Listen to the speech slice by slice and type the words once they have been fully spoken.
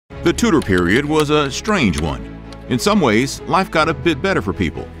The Tudor period was a strange one. In some ways, life got a bit better for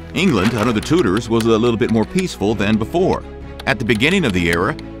people. England, under the Tudors, was a little bit more peaceful than before. At the beginning of the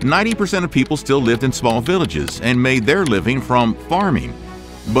era, 90% of people still lived in small villages and made their living from farming.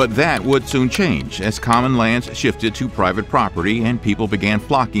 But that would soon change as common lands shifted to private property and people began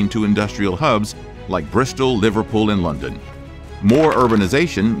flocking to industrial hubs like Bristol, Liverpool, and London. More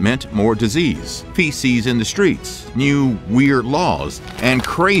urbanization meant more disease, feces in the streets, new weird laws, and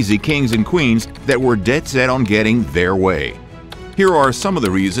crazy kings and queens that were dead set on getting their way. Here are some of the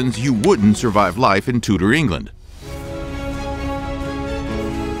reasons you wouldn't survive life in Tudor England.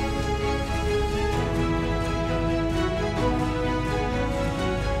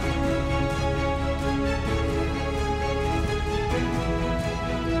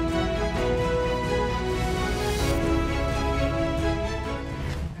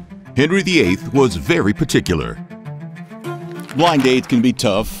 Henry VIII was very particular. Blind dates can be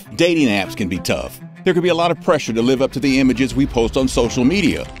tough. Dating apps can be tough. There can be a lot of pressure to live up to the images we post on social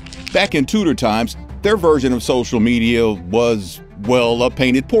media. Back in Tudor times, their version of social media was, well, a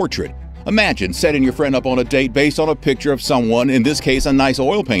painted portrait. Imagine setting your friend up on a date based on a picture of someone, in this case a nice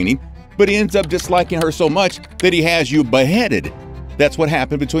oil painting, but he ends up disliking her so much that he has you beheaded. That's what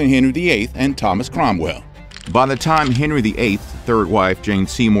happened between Henry VIII and Thomas Cromwell. By the time Henry VIII's third wife, Jane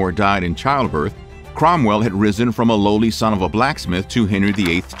Seymour, died in childbirth, Cromwell had risen from a lowly son of a blacksmith to Henry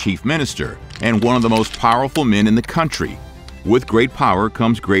VIII's chief minister and one of the most powerful men in the country. With great power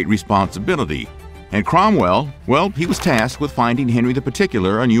comes great responsibility. And Cromwell, well, he was tasked with finding Henry the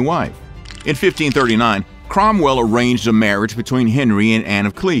Particular a new wife. In 1539, Cromwell arranged a marriage between Henry and Anne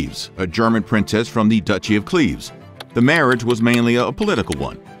of Cleves, a German princess from the Duchy of Cleves. The marriage was mainly a political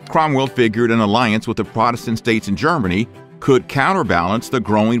one. Cromwell figured an alliance with the Protestant states in Germany could counterbalance the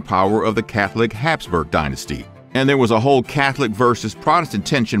growing power of the Catholic Habsburg dynasty. And there was a whole Catholic versus Protestant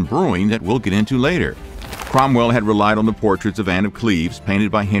tension brewing that we'll get into later. Cromwell had relied on the portraits of Anne of Cleves painted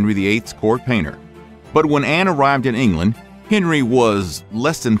by Henry VIII's court painter. But when Anne arrived in England, Henry was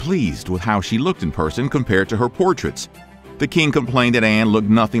less than pleased with how she looked in person compared to her portraits. The king complained that Anne looked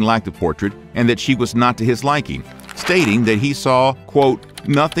nothing like the portrait and that she was not to his liking, stating that he saw, quote,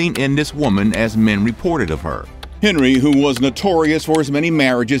 nothing in this woman as men reported of her. Henry, who was notorious for his many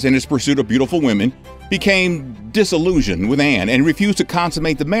marriages and his pursuit of beautiful women, became disillusioned with Anne and refused to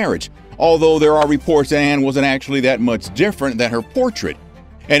consummate the marriage, although there are reports that Anne wasn't actually that much different than her portrait.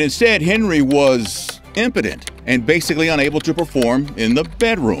 And instead, Henry was impotent and basically unable to perform in the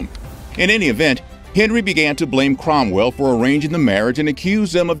bedroom. In any event, Henry began to blame Cromwell for arranging the marriage and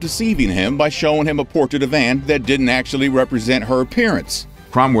accused him of deceiving him by showing him a portrait of Anne that didn't actually represent her appearance.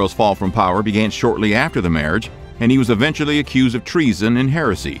 Cromwell's fall from power began shortly after the marriage, and he was eventually accused of treason and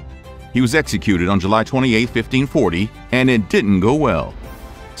heresy. He was executed on July 28, 1540, and it didn't go well.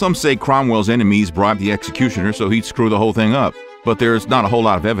 Some say Cromwell's enemies bribed the executioner so he'd screw the whole thing up, but there's not a whole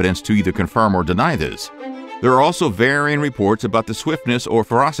lot of evidence to either confirm or deny this. There are also varying reports about the swiftness or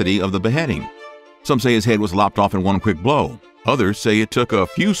ferocity of the beheading. Some say his head was lopped off in one quick blow. Others say it took a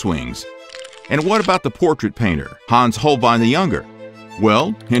few swings. And what about the portrait painter, Hans Holbein the Younger?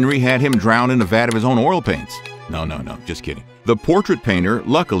 Well, Henry had him drowned in a vat of his own oil paints. No, just kidding. The portrait painter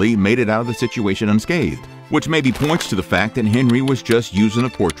luckily made it out of the situation unscathed, which maybe points to the fact that Henry was just using a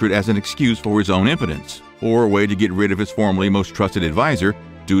portrait as an excuse for his own impotence, or a way to get rid of his formerly most trusted advisor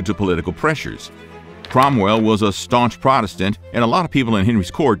due to political pressures. Cromwell was a staunch Protestant, and a lot of people in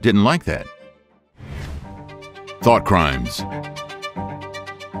Henry's court didn't like that. Thought crimes.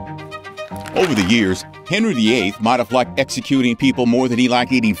 Over the years, Henry VIII might have liked executing people more than he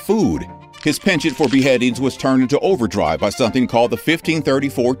liked eating food. His penchant for beheadings was turned into overdrive by something called the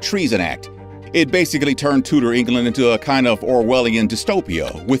 1534 Treason Act. It basically turned Tudor England into a kind of Orwellian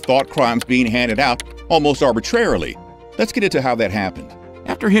dystopia, with thought crimes being handed out almost arbitrarily. Let's get into how that happened.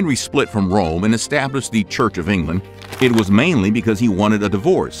 After Henry split from Rome and established the Church of England, it was mainly because he wanted a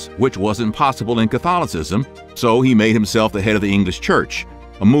divorce, which wasn't possible in Catholicism, so he made himself the head of the English Church,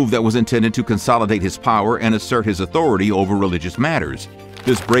 a move that was intended to consolidate his power and assert his authority over religious matters.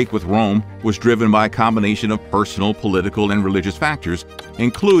 This break with Rome was driven by a combination of personal, political, and religious factors,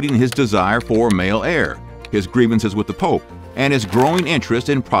 including his desire for a male heir, his grievances with the Pope, and his growing interest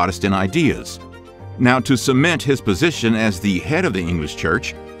in Protestant ideas. Now, to cement his position as the head of the English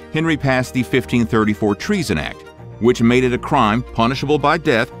Church, Henry passed the 1534 Treason Act, which made it a crime punishable by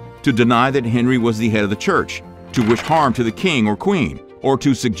death to deny that Henry was the head of the church, to wish harm to the king or queen, or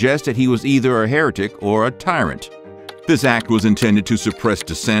to suggest that he was either a heretic or a tyrant. This act was intended to suppress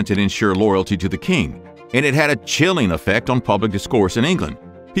dissent and ensure loyalty to the king, and it had a chilling effect on public discourse in England.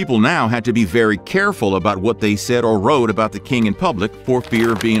 People now had to be very careful about what they said or wrote about the king in public for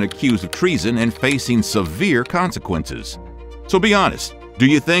fear of being accused of treason and facing severe consequences. So be honest, do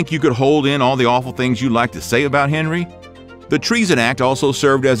you think you could hold in all the awful things you like to say about Henry? The Treason Act also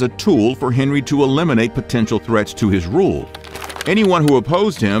served as a tool for Henry to eliminate potential threats to his rule. Anyone who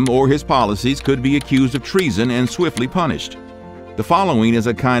opposed him or his policies could be accused of treason and swiftly punished. The following is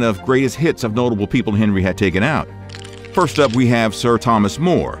a kind of greatest hits of notable people Henry had taken out. First up, we have Sir Thomas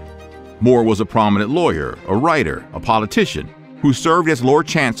More. More was a prominent lawyer, a writer, a politician, who served as Lord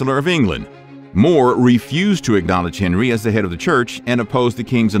Chancellor of England. More refused to acknowledge Henry as the head of the church and opposed the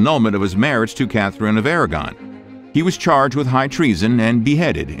king's annulment of his marriage to Catherine of Aragon. He was charged with high treason and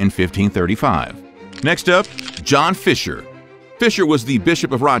beheaded in 1535. Next up, John Fisher. Fisher was the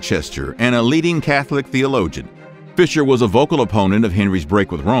Bishop of Rochester and a leading Catholic theologian. Fisher was a vocal opponent of Henry's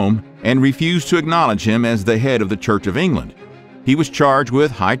break with Rome and refused to acknowledge him as the head of the Church of England. He was charged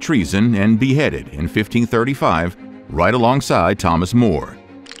with high treason and beheaded in 1535, right alongside Thomas More.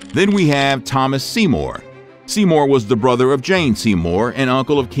 Then we have Thomas Seymour. Seymour was the brother of Jane Seymour and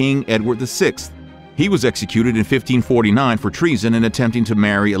uncle of King Edward VI. He was executed in 1549 for treason and attempting to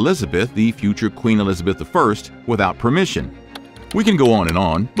marry Elizabeth, the future Queen Elizabeth I, without permission. We can go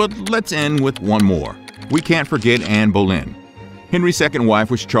on, but let's end with one more. We can't forget Anne Boleyn. Henry's second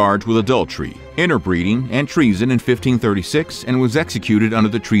wife was charged with adultery, interbreeding, and treason in 1536 and was executed under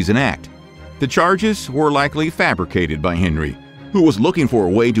the Treason Act. The charges were likely fabricated by Henry, who was looking for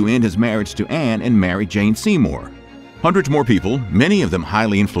a way to end his marriage to Anne and marry Jane Seymour. Hundreds more people, many of them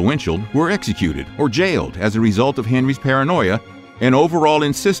highly influential, were executed or jailed as a result of Henry's paranoia and overall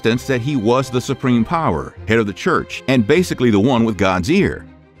insistence that he was the supreme power, head of the church, and basically the one with God's ear.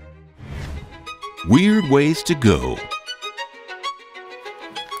 Weird ways to go.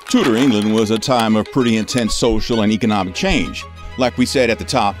 Tudor England was a time of pretty intense social and economic change. Like we said at the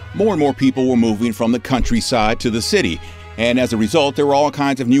top, more and more people were moving from the countryside to the city, and as a result, there were all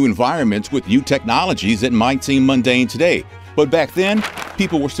kinds of new environments with new technologies that might seem mundane today. But back then,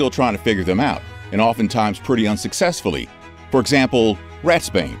 people were still trying to figure them out, and oftentimes pretty unsuccessfully. For example,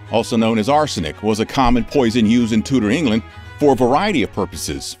 ratsbane, also known as arsenic, was a common poison used in Tudor England for a variety of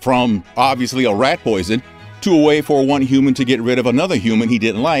purposes, from obviously a rat poison, to a way for one human to get rid of another human he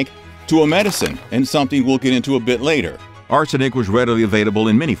didn't like, to a medicine, and something we'll get into a bit later. Arsenic was readily available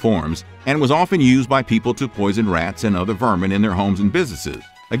in many forms and was often used by people to poison rats and other vermin in their homes and businesses.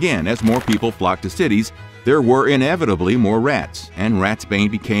 Again, as more people flocked to cities, there were inevitably more rats, and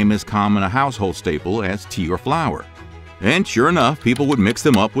ratsbane became as common a household staple as tea or flour. And sure enough, people would mix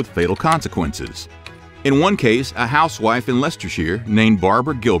them up with fatal consequences. In one case, a housewife in Leicestershire named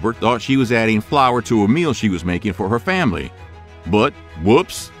Barbara Gilbert thought she was adding flour to a meal she was making for her family. But,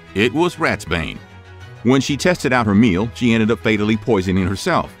 whoops, it was ratsbane. When she tested out her meal, she ended up fatally poisoning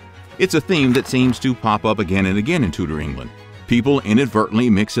herself. It's a theme that seems to pop up again and again in Tudor England. People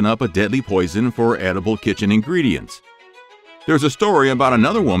inadvertently mixing up a deadly poison for edible kitchen ingredients. There's a story about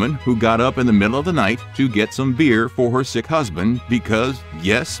another woman who got up in the middle of the night to get some beer for her sick husband because,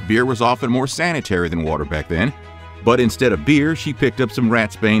 yes, beer was often more sanitary than water back then, but instead of beer, she picked up some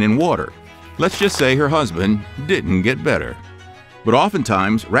ratsbane and water. Let's just say her husband didn't get better. But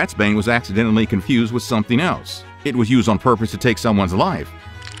oftentimes, ratsbane was accidentally confused with something else. It was used on purpose to take someone's life.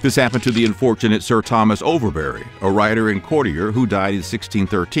 This happened to the unfortunate Sir Thomas Overbury, a writer and courtier who died in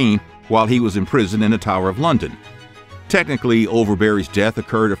 1613 while he was imprisoned in the Tower of London. Technically, Overbury's death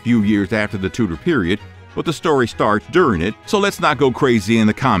occurred a few years after the Tudor period, but the story starts during it, so let's not go crazy in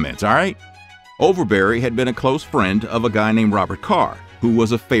the comments, alright? Overbury had been a close friend of a guy named Robert Carr, who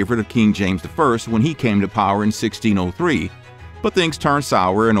was a favorite of King James I when he came to power in 1603, but things turned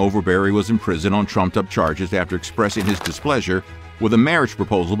sour and Overbury was imprisoned on trumped-up charges after expressing his displeasure with a marriage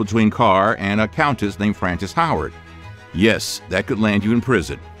proposal between Carr and a countess named Frances Howard. Yes, that could land you in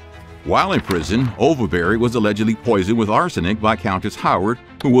prison. While in prison, Overbury was allegedly poisoned with arsenic by Countess Howard,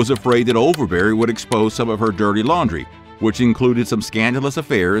 who was afraid that Overbury would expose some of her dirty laundry, which included some scandalous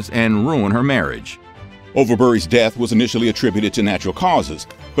affairs, and ruin her marriage. Overbury's death was initially attributed to natural causes,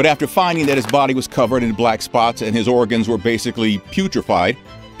 but after finding that his body was covered in black spots and his organs were basically putrefied,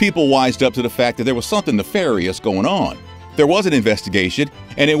 people wised up to the fact that there was something nefarious going on. There was an investigation,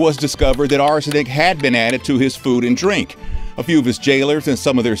 and it was discovered that arsenic had been added to his food and drink. A few of his jailers and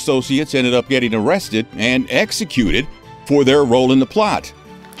some of their associates ended up getting arrested and executed for their role in the plot.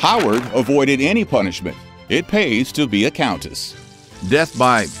 Howard avoided any punishment. It pays to be a countess. Death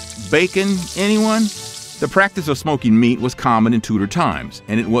by bacon, anyone? The practice of smoking meat was common in Tudor times,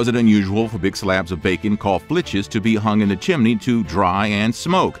 and it wasn't unusual for big slabs of bacon called flitches to be hung in the chimney to dry and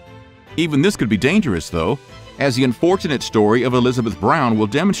smoke. Even this could be dangerous, though, as the unfortunate story of Elizabeth Brown will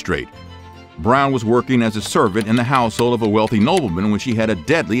demonstrate. Brown was working as a servant in the household of a wealthy nobleman when she had a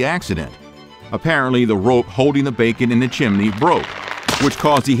deadly accident. Apparently, the rope holding the bacon in the chimney broke, which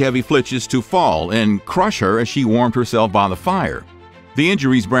caused the heavy flitches to fall and crush her as she warmed herself by the fire. The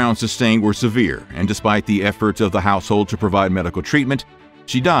injuries Brown sustained were severe, and despite the efforts of the household to provide medical treatment,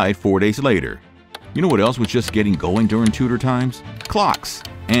 she died 4 days later. You know what else was just getting going during Tudor times? Clocks.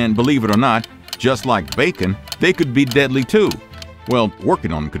 And believe it or not, just like bacon, they could be deadly too. Well,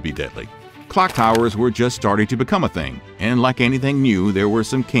 working on them could be deadly. Clock towers were just starting to become a thing, and like anything new, there were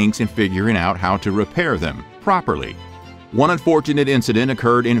some kinks in figuring out how to repair them properly. One unfortunate incident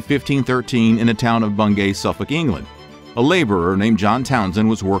occurred in 1513 in the town of Binge, Suffolk, England. A laborer named John Townsend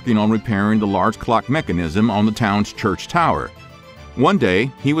was working on repairing the large clock mechanism on the town's church tower. One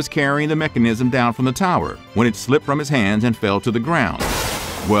day, he was carrying the mechanism down from the tower when it slipped from his hands and fell to the ground.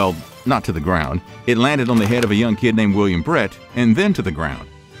 Well, not to the ground. It landed on the head of a young kid named William Brett and then to the ground.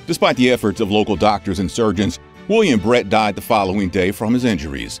 Despite the efforts of local doctors and surgeons, William Brett died the following day from his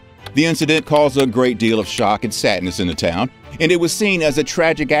injuries. The incident caused a great deal of shock and sadness in the town, and it was seen as a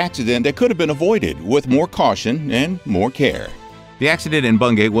tragic accident that could have been avoided with more caution and more care. The accident in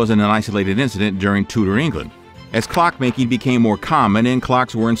Bungay wasn't an isolated incident during Tudor England. As clockmaking became more common and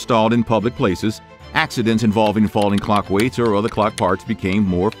clocks were installed in public places, accidents involving falling clock weights or other clock parts became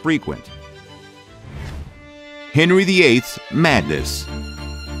more frequent. Henry VIII's madness.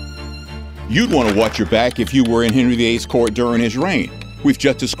 You'd want to watch your back if you were in Henry VIII's court during his reign. We've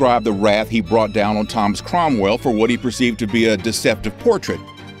just described the wrath he brought down on Thomas Cromwell for what he perceived to be a deceptive portrait.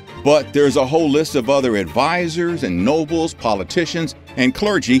 But there's a whole list of other advisors and nobles, politicians, and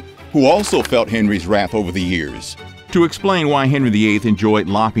clergy who also felt Henry's wrath over the years. To explain why Henry VIII enjoyed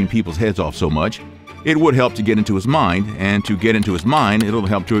lopping people's heads off so much, it would help to get into his mind, and to get into his mind, it'll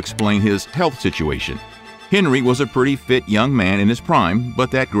help to explain his health situation. Henry was a pretty fit young man in his prime, but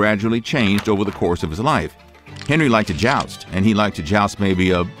that gradually changed over the course of his life. Henry liked to joust, and he liked to joust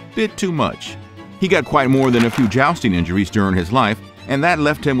maybe a bit too much. He got quite more than a few jousting injuries during his life, and that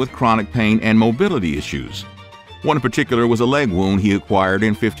left him with chronic pain and mobility issues. One in particular was a leg wound he acquired in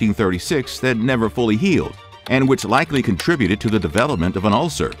 1536 that never fully healed, and which likely contributed to the development of an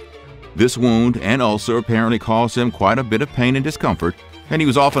ulcer. This wound and ulcer apparently caused him quite a bit of pain and discomfort, and he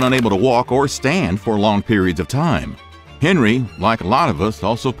was often unable to walk or stand for long periods of time. Henry, like a lot of us,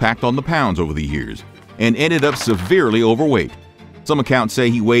 also packed on the pounds over the years, and ended up severely overweight. Some accounts say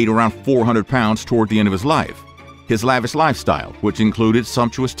he weighed around 400 pounds toward the end of his life. His lavish lifestyle, which included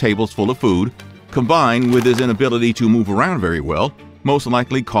sumptuous tables full of food, combined with his inability to move around very well, most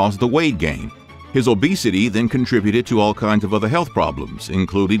likely caused the weight gain. His obesity then contributed to all kinds of other health problems,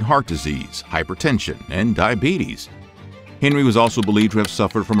 including heart disease, hypertension, and diabetes. Henry was also believed to have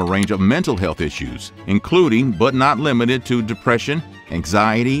suffered from a range of mental health issues, including but not limited to depression,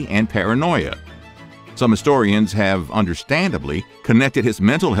 anxiety, and paranoia. Some historians have, understandably, connected his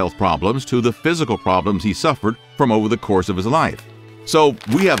mental health problems to the physical problems he suffered from over the course of his life. So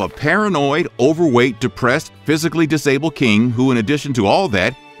we have a paranoid, overweight, depressed, physically disabled king who, in addition to all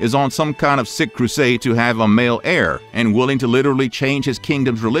that, is on some kind of sick crusade to have a male heir and willing to literally change his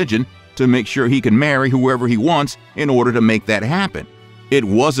kingdom's religion to make sure he can marry whoever he wants in order to make that happen. It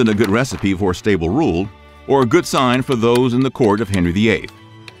wasn't a good recipe for stable rule, or a good sign for those in the court of Henry VIII.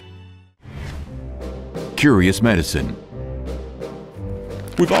 Curious medicine.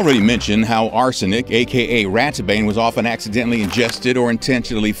 We've already mentioned how arsenic, aka ratsbane, was often accidentally ingested or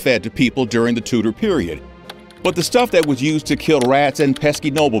intentionally fed to people during the Tudor period. But the stuff that was used to kill rats and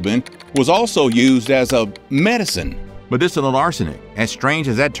pesky noblemen was also used as a medicine. Medicinal arsenic, as strange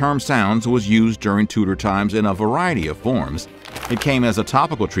as that term sounds, was used during Tudor times in a variety of forms. It came as a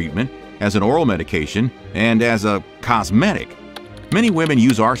topical treatment, as an oral medication, and as a cosmetic. Many women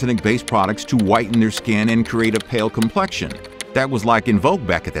use arsenic-based products to whiten their skin and create a pale complexion. That was like in vogue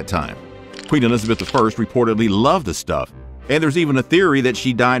back at that time. Queen Elizabeth I reportedly loved the stuff, and there's even a theory that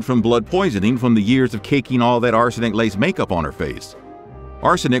she died from blood poisoning from the years of caking all that arsenic-laced makeup on her face.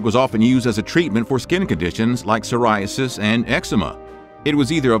 Arsenic was often used as a treatment for skin conditions like psoriasis and eczema. It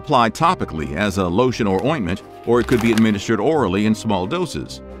was either applied topically as a lotion or ointment, or it could be administered orally in small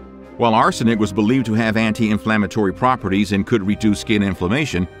doses. While arsenic was believed to have anti-inflammatory properties and could reduce skin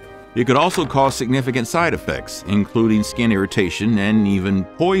inflammation, it could also cause significant side effects, including skin irritation and even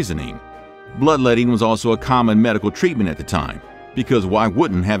poisoning. Bloodletting was also a common medical treatment at the time, because why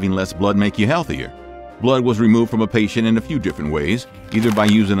wouldn't having less blood make you healthier? Blood was removed from a patient in a few different ways, either by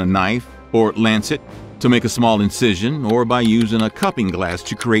using a knife or lancet to make a small incision, or by using a cupping glass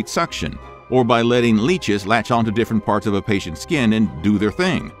to create suction, or by letting leeches latch onto different parts of a patient's skin and do their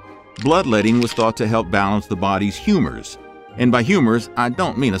thing. Bloodletting was thought to help balance the body's humors. And by humors, I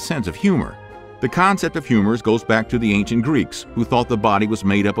don't mean a sense of humor. The concept of humors goes back to the ancient Greeks, who thought the body was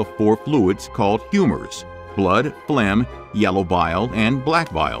made up of 4 fluids called humors: blood, phlegm, yellow bile, and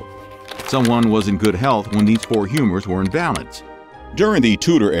black bile. Someone was in good health when these 4 humors were in balance. During the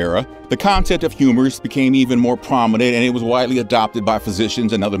Tudor era, the concept of humors became even more prominent, and it was widely adopted by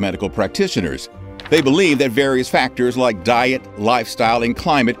physicians and other medical practitioners. They believed that various factors like diet, lifestyle, and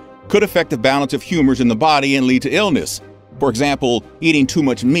climate could affect the balance of humors in the body and lead to illness. For example, eating too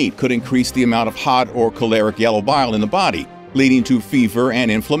much meat could increase the amount of hot or choleric yellow bile in the body, leading to fever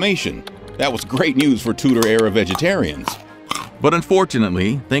and inflammation. That was great news for Tudor-era vegetarians. But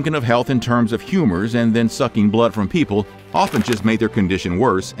unfortunately, thinking of health in terms of humors and then sucking blood from people often just made their condition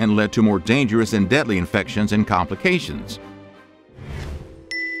worse and led to more dangerous and deadly infections and complications.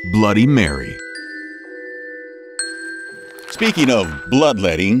 Bloody Mary. Speaking of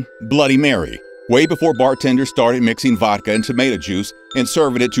bloodletting, Bloody Mary. Way before bartenders started mixing vodka and tomato juice and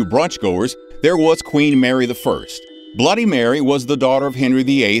serving it to brunchgoers, there was Queen Mary I. Bloody Mary was the daughter of Henry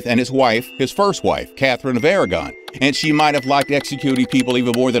VIII and his wife, his first wife, Catherine of Aragon, and she might have liked executing people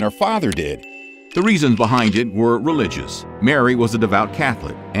even more than her father did. The reasons behind it were religious. Mary was a devout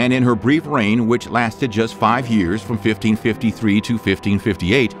Catholic, and in her brief reign, which lasted just 5 years from 1553 to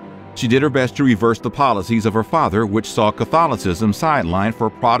 1558, she did her best to reverse the policies of her father, which saw Catholicism sidelined for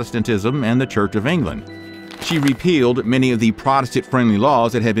Protestantism and the Church of England. She repealed many of the Protestant-friendly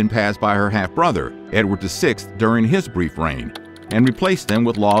laws that had been passed by her half-brother, Edward VI, during his brief reign, and replaced them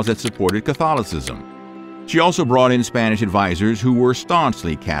with laws that supported Catholicism. She also brought in Spanish advisors who were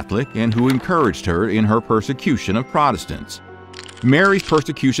staunchly Catholic and who encouraged her in her persecution of Protestants. Mary's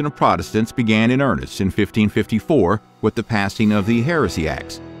persecution of Protestants began in earnest in 1554 with the passing of the Heresy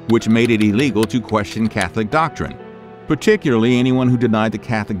Acts, which made it illegal to question Catholic doctrine. Particularly anyone who denied the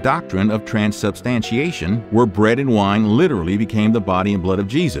Catholic doctrine of transubstantiation, where bread and wine literally became the body and blood of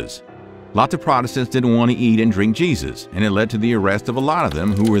Jesus. Lots of Protestants didn't want to eat and drink Jesus, and it led to the arrest of a lot of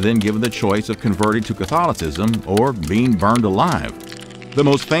them who were then given the choice of converting to Catholicism or being burned alive. The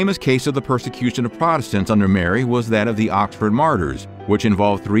most famous case of the persecution of Protestants under Mary was that of the Oxford Martyrs, which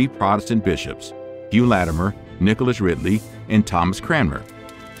involved 3 Protestant bishops, Hugh Latimer, Nicholas Ridley, and Thomas Cranmer.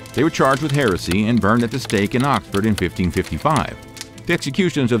 They were charged with heresy and burned at the stake in Oxford in 1555. The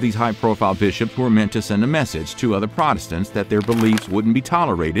executions of these high-profile bishops were meant to send a message to other Protestants that their beliefs wouldn't be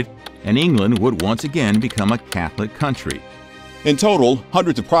tolerated and England would once again become a Catholic country. In total,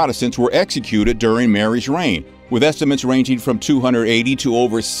 hundreds of Protestants were executed during Mary's reign, with estimates ranging from 280 to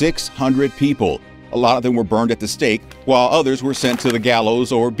over 600 people. A lot of them were burned at the stake, while others were sent to the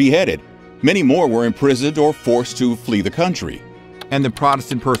gallows or beheaded. Many more were imprisoned or forced to flee the country. And the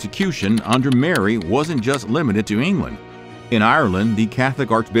Protestant persecution under Mary wasn't just limited to England. In Ireland, the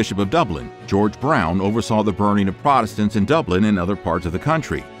Catholic Archbishop of Dublin, George Browne, oversaw the burning of Protestants in Dublin and other parts of the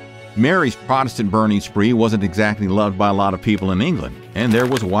country. Mary's Protestant burning spree wasn't exactly loved by a lot of people in England, and there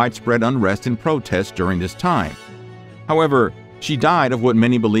was widespread unrest and protest during this time. However, she died of what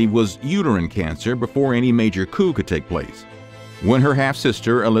many believe was uterine cancer before any major coup could take place. When her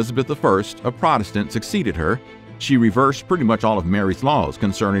half-sister, Elizabeth I, a Protestant, succeeded her, she reversed pretty much all of Mary's laws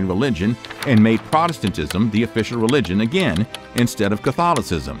concerning religion and made Protestantism the official religion again instead of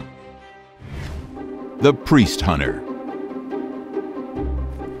Catholicism. The Priest Hunter.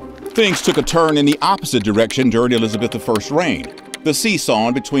 Things took a turn in the opposite direction during Elizabeth I's reign. The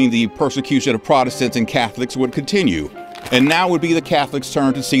seesawing between the persecution of Protestants and Catholics would continue, and now would be the Catholics'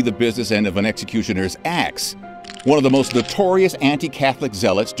 turn to see the business end of an executioner's axe. One of the most notorious anti-Catholic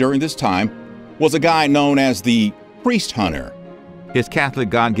zealots during this time was a guy known as the Priest Hunter. His Catholic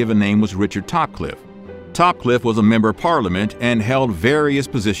God-given name was Richard Topcliffe. Topcliffe was a member of Parliament and held various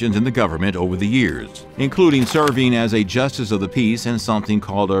positions in the government over the years, including serving as a Justice of the Peace and something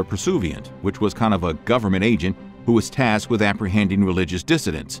called a pursuivant, which was kind of a government agent who was tasked with apprehending religious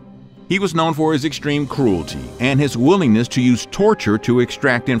dissidents. He was known for his extreme cruelty and his willingness to use torture to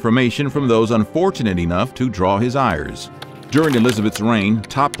extract information from those unfortunate enough to draw his ires. During Elizabeth's reign,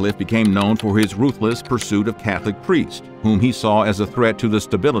 Topcliffe became known for his ruthless pursuit of Catholic priests, whom he saw as a threat to the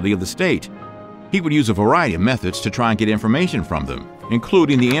stability of the state. He would use a variety of methods to try and get information from them,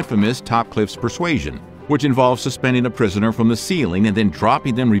 including the infamous Topcliffe's persuasion, which involved suspending a prisoner from the ceiling and then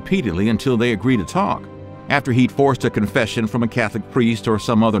dropping them repeatedly until they agreed to talk. After he'd forced a confession from a Catholic priest or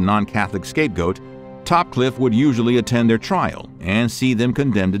some other non-Catholic scapegoat, Topcliffe would usually attend their trial and see them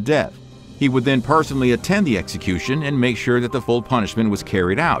condemned to death. He would then personally attend the execution and make sure that the full punishment was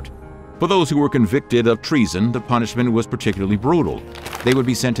carried out. For those who were convicted of treason, the punishment was particularly brutal. They would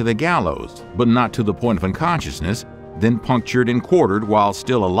be sent to the gallows, but not to the point of unconsciousness. then punctured and quartered while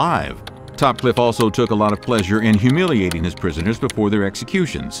still alive. Topcliffe also took a lot of pleasure in humiliating his prisoners before their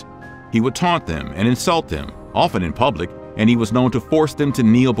executions. He would taunt them and insult them, often in public, and he was known to force them to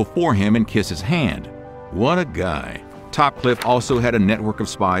kneel before him and kiss his hand. What a guy. Topcliffe also had a network of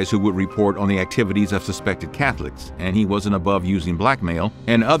spies who would report on the activities of suspected Catholics, and he wasn't above using blackmail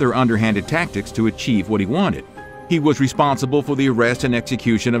and other underhanded tactics to achieve what he wanted. He was responsible for the arrest and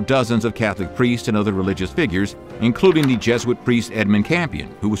execution of dozens of Catholic priests and other religious figures, including the Jesuit priest Edmund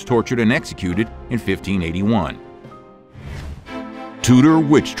Campion, who was tortured and executed in 1581. Tudor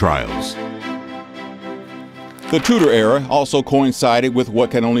witch trials. The Tudor era also coincided with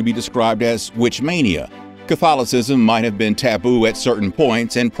what can only be described as witch mania. Catholicism might have been taboo at certain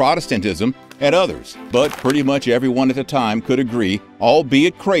points and Protestantism at others, but pretty much everyone at the time could agree,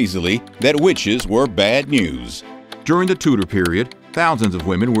 albeit crazily, that witches were bad news. During the Tudor period, thousands of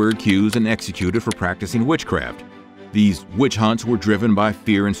women were accused and executed for practicing witchcraft. These witch hunts were driven by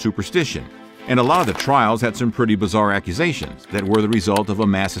fear and superstition, and a lot of the trials had some pretty bizarre accusations that were the result of a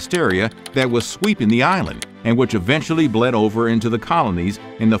mass hysteria that was sweeping the island and which eventually bled over into the colonies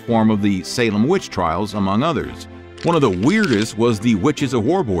in the form of the Salem witch trials, among others. One of the weirdest was the Witches of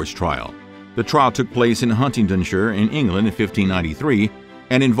Warbour's trial. The trial took place in Huntingdonshire in England in 1593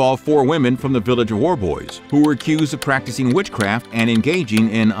 and involved 4 women from the village of Warboys who were accused of practicing witchcraft and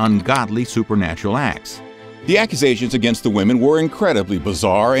engaging in ungodly supernatural acts. The accusations against the women were incredibly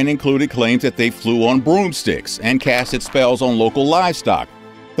bizarre and included claims that they flew on broomsticks and casted spells on local livestock.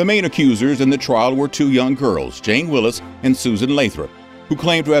 The main accusers in the trial were 2 young girls, Jane Willis and Susan Lathrop, who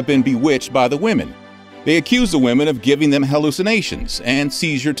claimed to have been bewitched by the women. They accused the women of giving them hallucinations and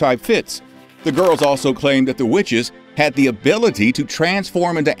seizure-type fits. The girls also claimed that the witches had the ability to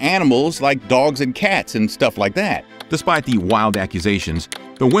transform into animals like dogs and cats and stuff like that. Despite the wild accusations,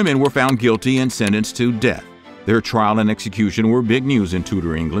 the women were found guilty and sentenced to death. Their trial and execution were big news in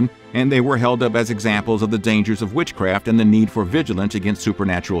Tudor England, and they were held up as examples of the dangers of witchcraft and the need for vigilance against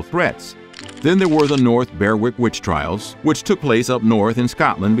supernatural threats. Then there were the North Berwick witch trials, which took place up north in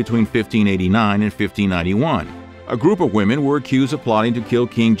Scotland between 1589 and 1591. A group of women were accused of plotting to kill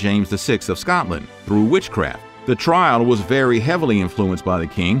King James VI of Scotland through witchcraft. The trial was very heavily influenced by the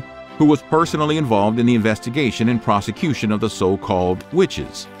king, who was personally involved in the investigation and prosecution of the so-called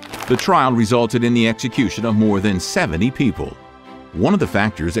witches. The trial resulted in the execution of more than 70 people. One of the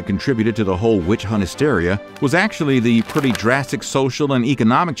factors that contributed to the whole witch hunt hysteria was actually the pretty drastic social and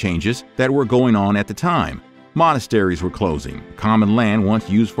economic changes that were going on at the time. Monasteries were closing, common land once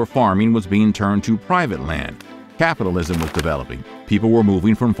used for farming was being turned to private land. Capitalism was developing, people were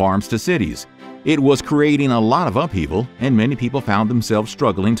moving from farms to cities. It was creating a lot of upheaval, and many people found themselves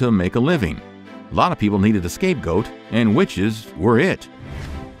struggling to make a living. A lot of people needed a scapegoat, and witches were it.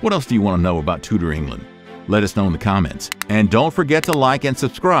 What else do you want to know about Tudor England? Let us know in the comments. And don't forget to like and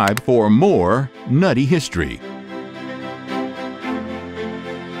subscribe for more nutty history.